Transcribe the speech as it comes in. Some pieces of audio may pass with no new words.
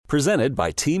Presented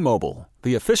by T-Mobile,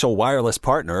 the official wireless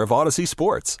partner of Odyssey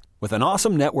Sports. With an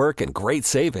awesome network and great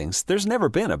savings, there's never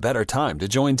been a better time to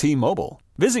join T-Mobile.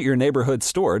 Visit your neighborhood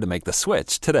store to make the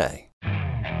switch today.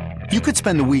 You could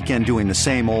spend the weekend doing the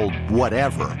same old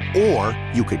whatever, or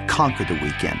you could conquer the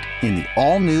weekend in the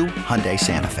all-new Hyundai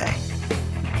Santa Fe.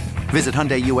 Visit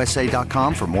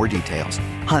HyundaiUSA.com for more details.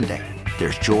 Hyundai,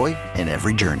 there's joy in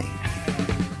every journey.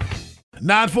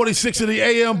 9:46 in the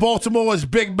AM, Baltimore's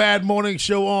Big Bad Morning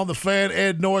Show on The Fan.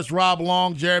 Ed Norris, Rob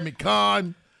Long, Jeremy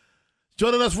Kahn.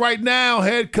 Joining us right now,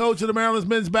 head coach of the Maryland's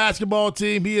men's basketball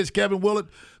team. He is Kevin Willard.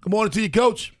 Good morning to you,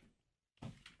 Coach.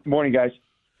 Good morning, guys.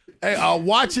 Hey,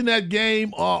 watching that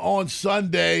game on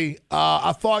Sunday,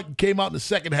 I thought you came out in the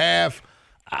second half.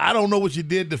 I don't know what you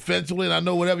did defensively, and I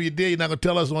know whatever you did, you're not going to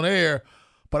tell us on air,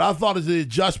 but I thought the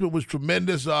adjustment was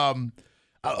tremendous.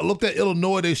 I looked at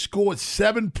Illinois. They scored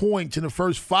 7 points in the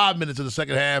first 5 minutes of the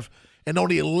second half and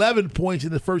only 11 points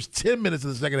in the first 10 minutes of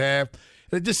the second half.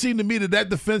 And it just seemed to me that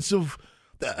defensive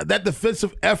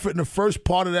effort in the first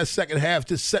part of that second half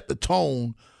just set the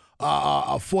tone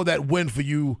for that win for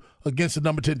you against the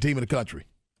number 10 team in the country.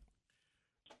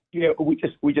 Yeah, we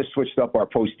just switched up our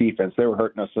post defense. They were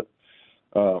hurting us.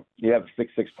 You have a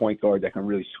 6'6" point guard that can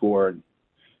really score, and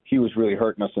he was really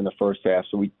hurting us in the first half.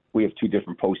 So we have two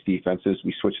different post defenses.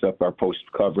 We switched up our post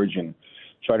coverage and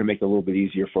tried to make it a little bit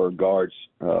easier for our guards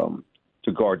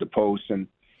to guard the post. And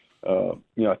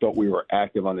I thought we were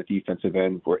active on the defensive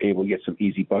end. We're able to get some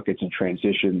easy buckets and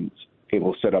transitions,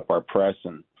 able to set up our press,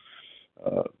 and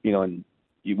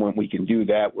when we can do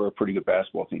that, we're a pretty good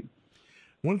basketball team.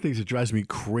 One of the things that drives me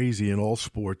crazy in all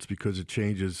sports because it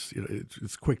changes,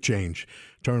 it's quick change,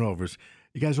 turnovers.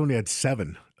 You guys only had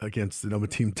 7 against the number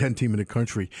 10 team in the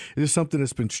country. Is this something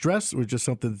that's been stressed, or just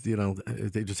something,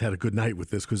 they just had a good night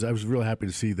with this? Because I was real happy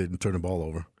to see they didn't turn the ball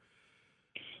over.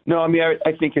 No, I mean,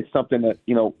 I think it's something that,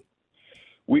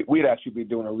 we'd actually be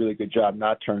doing a really good job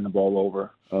not turning the ball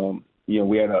over.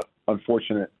 We had an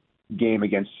unfortunate game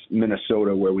against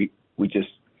Minnesota where we just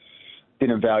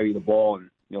didn't value the ball,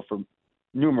 and, for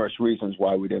numerous reasons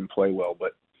why we didn't play well.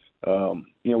 But,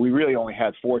 we really only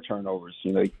had 4 turnovers.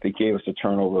 They gave us a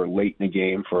turnover late in the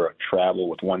game for a travel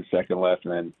with 1 second left,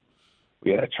 and then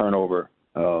we had a turnover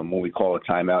when we call a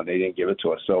timeout, and they didn't give it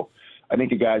to us. So I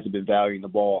think the guys have been valuing the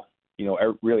ball,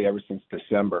 really ever since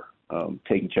December,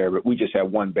 taking care of it. We just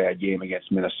had one bad game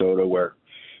against Minnesota where,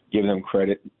 giving them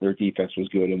credit, their defense was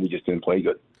good, and we just didn't play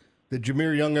good. Did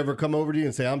Jameer Young ever come over to you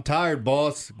and say, "I'm tired,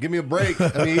 boss. Give me a break"?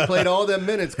 I mean, he played all them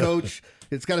minutes, Coach.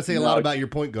 It's got to say a lot about your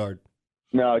point guard.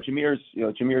 No, Jameer's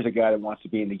a guy that wants to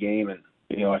be in the game, and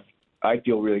I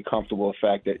feel really comfortable with the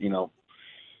fact that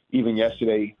even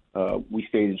yesterday we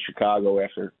stayed in Chicago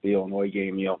after the Illinois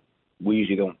game. We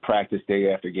usually don't practice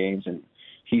day after games, and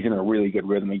he's in a really good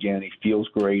rhythm again. He feels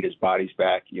great. His body's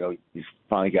back. He's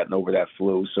finally gotten over that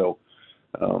flu, so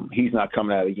he's not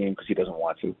coming out of the game because he doesn't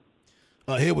want to.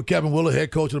 Here with Kevin Willard,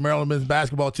 head coach of the Maryland men's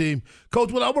basketball team.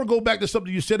 Coach, I want to go back to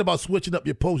something you said about switching up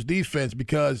your post defense,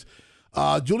 because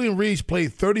Julian Reese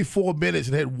played 34 minutes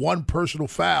and had 1 personal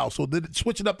foul. So did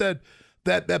switching up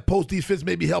that post defense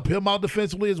maybe help him out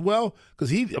defensively as well?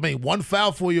 Because 1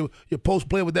 foul for your post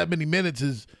player with that many minutes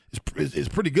is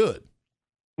pretty good.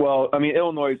 Well,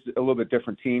 Illinois is a little bit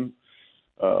different team.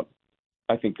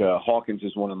 I think Hawkins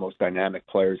is one of the most dynamic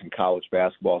players in college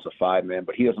basketball as a 5-man,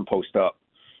 but he doesn't post up.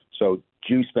 So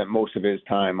Ju spent most of his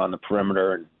time on the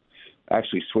perimeter and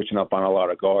actually switching up on a lot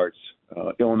of guards.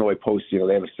 Illinois posts, they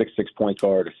have a 6'6" point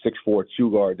guard, a 6'4" 2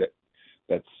 guard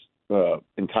that's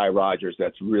in Ty Rogers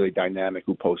that's really dynamic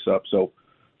who posts up. So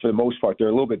for the most part, they're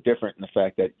a little bit different in the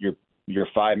fact that your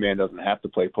 5-man doesn't have to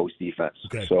play post defense.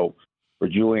 Okay. So for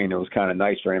Julian, it was kind of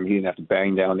nice for him. He didn't have to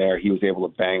bang down there. He was able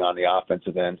to bang on the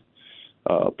offensive end.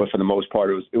 But for the most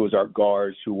part, it was our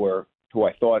guards who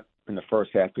I thought in the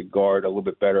first half could guard a little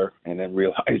bit better, and then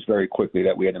realized very quickly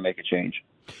that we had to make a change.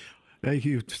 Now,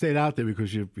 you stayed out there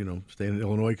because you stayed in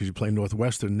Illinois because you play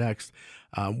Northwestern next.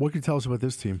 What can you tell us about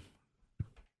this team?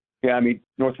 Yeah,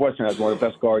 Northwestern has one of the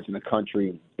best guards in the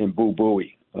country in Boo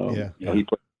Buie. He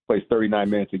plays 39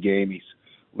 minutes a game. He's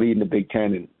leading the Big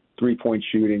Ten in 3-point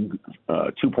shooting,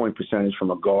 2-point percentage from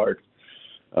a guard.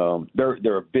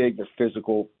 They're big, they're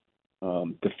physical.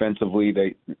 Defensively,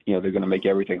 they're going to make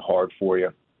everything hard for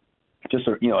you. Just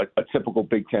a typical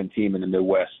Big Ten team in the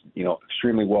Midwest.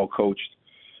 Extremely well coached,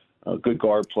 good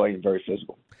guard play, and very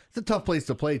physical. It's a tough place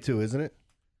to play too, isn't it?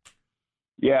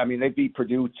 Yeah, they beat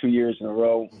Purdue 2 years in a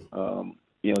row.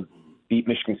 Beat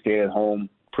Michigan State at home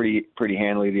pretty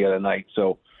handily the other night.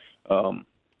 So,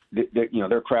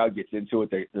 their crowd gets into it.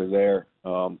 They're there.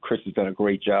 Chris has done a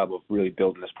great job of really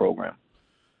building this program.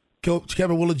 Coach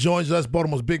Kevin WIllard joins us,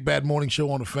 Baltimore's Big Bad Morning Show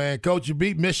on the Fan. Coach, you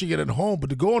beat Michigan at home, but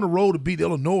to go on the road to beat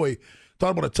Illinois, talk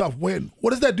about a tough win.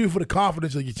 What does that do for the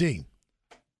confidence of your team?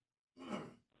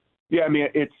 Yeah, I mean,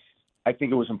 I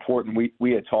think it was important.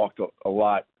 We had talked a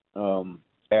lot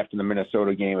after the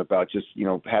Minnesota game about just,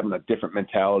 having a different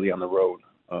mentality on the road.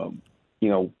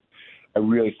 I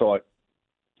really thought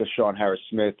Deshaun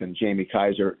Harris-Smith and Jamie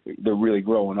Kaiser, they're really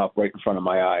growing up right in front of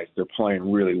my eyes. They're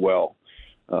playing really well.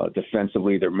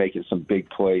 Defensively, they're making some big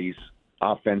plays.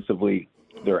 Offensively,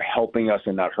 they're helping us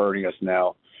and not hurting us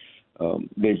now.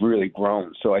 They've really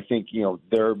grown. So I think,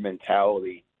 their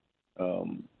mentality,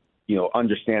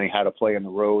 understanding how to play on the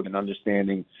road and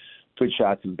understanding good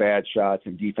shots and bad shots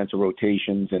and defensive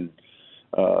rotations and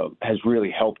has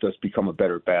really helped us become a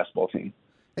better basketball team.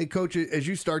 Hey, Coach, as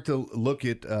you start to look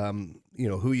at,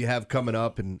 who you have coming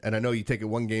up, and I know you take it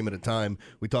one game at a time.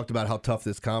 We talked about how tough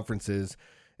this conference is.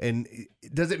 And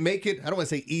does it make it, I don't want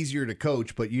to say easier to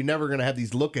coach, but you're never going to have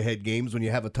these look-ahead games when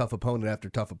you have a tough opponent after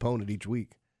tough opponent each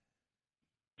week?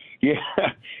 Yeah.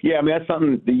 I mean, that's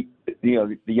something the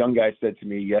young guy said to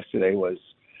me yesterday was,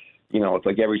 it's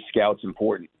like every scout's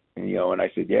important. And I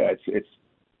said, yeah, it's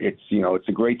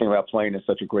a great thing about playing in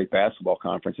such a great basketball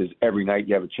conference is every night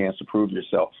you have a chance to prove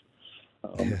yourself.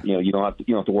 You don't have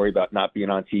to worry about not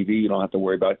being on TV. You don't have to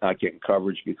worry about not getting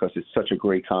coverage because it's such a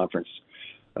great conference.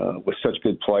 With such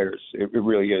good players. It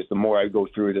really is. The more I go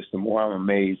through this, the more I'm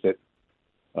amazed at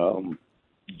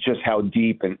just how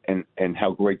deep and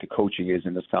how great the coaching is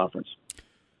in this conference.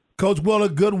 Coach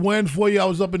WIllard, good win for you. I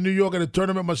was up in New York at a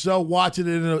tournament myself, watching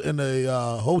it in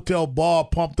a hotel bar,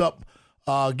 pumped up,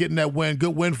 getting that win.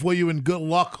 Good win for you, and good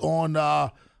luck on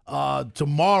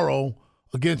tomorrow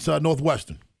against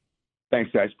Northwestern.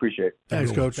 Thanks, guys. Appreciate it.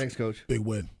 Thanks, Coach. Thanks, Coach. Big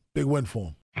win. Big win for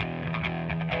him.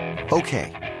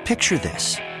 Okay, picture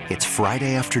this. It's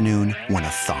Friday afternoon when a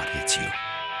thought hits you.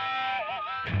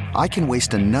 I can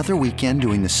waste another weekend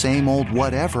doing the same old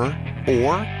whatever,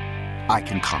 or I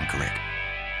can conquer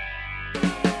it.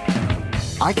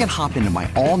 I can hop into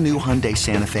my all-new Hyundai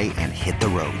Santa Fe and hit the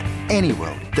road. Any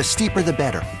road. The steeper, the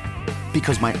better.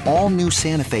 Because my all-new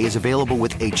Santa Fe is available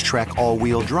with H-Track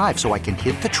all-wheel drive, so I can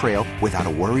hit the trail without a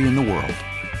worry in the world.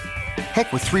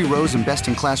 Heck, with 3 rows and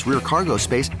best-in-class rear cargo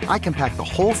space, I can pack the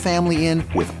whole family in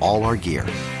with all our gear.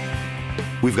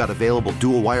 We've got available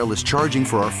dual wireless charging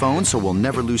for our phones, so we'll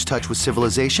never lose touch with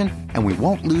civilization, and we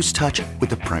won't lose touch with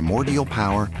the primordial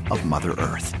power of Mother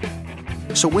Earth.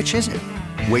 So which is it?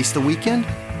 Waste the weekend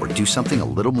or do something a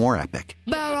little more epic?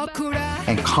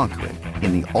 And conquer it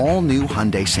in the all-new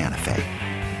Hyundai Santa Fe.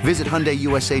 Visit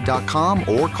HyundaiUSA.com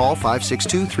or call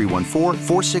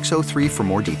 562-314-4603 for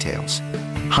more details.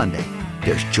 Hyundai,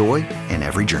 there's joy in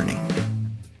every journey.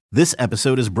 This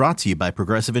episode is brought to you by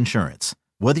Progressive Insurance.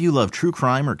 Whether you love true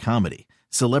crime or comedy,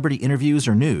 celebrity interviews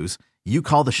or news, you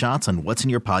call the shots on what's in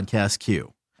your podcast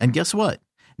queue. And guess what?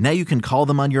 Now you can call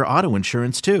them on your auto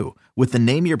insurance too with the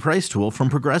Name Your Price tool from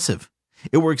Progressive.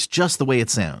 It works just the way it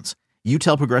sounds. You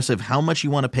tell Progressive how much you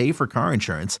want to pay for car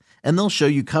insurance, and they'll show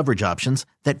you coverage options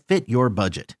that fit your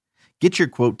budget. Get your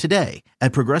quote today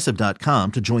at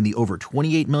Progressive.com to join the over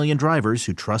 28 million drivers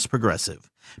who trust Progressive.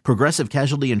 Progressive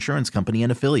Casualty Insurance Company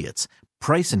and Affiliates.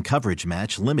 Price and coverage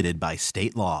match limited by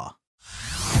state law.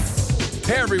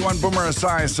 Hey everyone, Boomer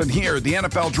Esiason here. The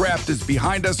NFL draft is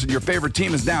behind us and your favorite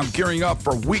team is now gearing up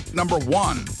for week number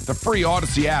 1. The free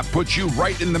Odyssey app puts you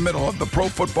right in the middle of the pro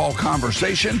football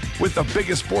conversation with the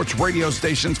biggest sports radio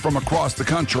stations from across the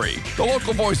country. The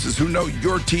local voices who know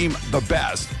your team the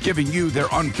best, giving you their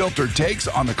unfiltered takes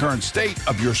on the current state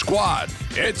of your squad.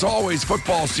 It's always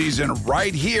football season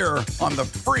right here on the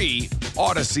free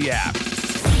Odyssey app.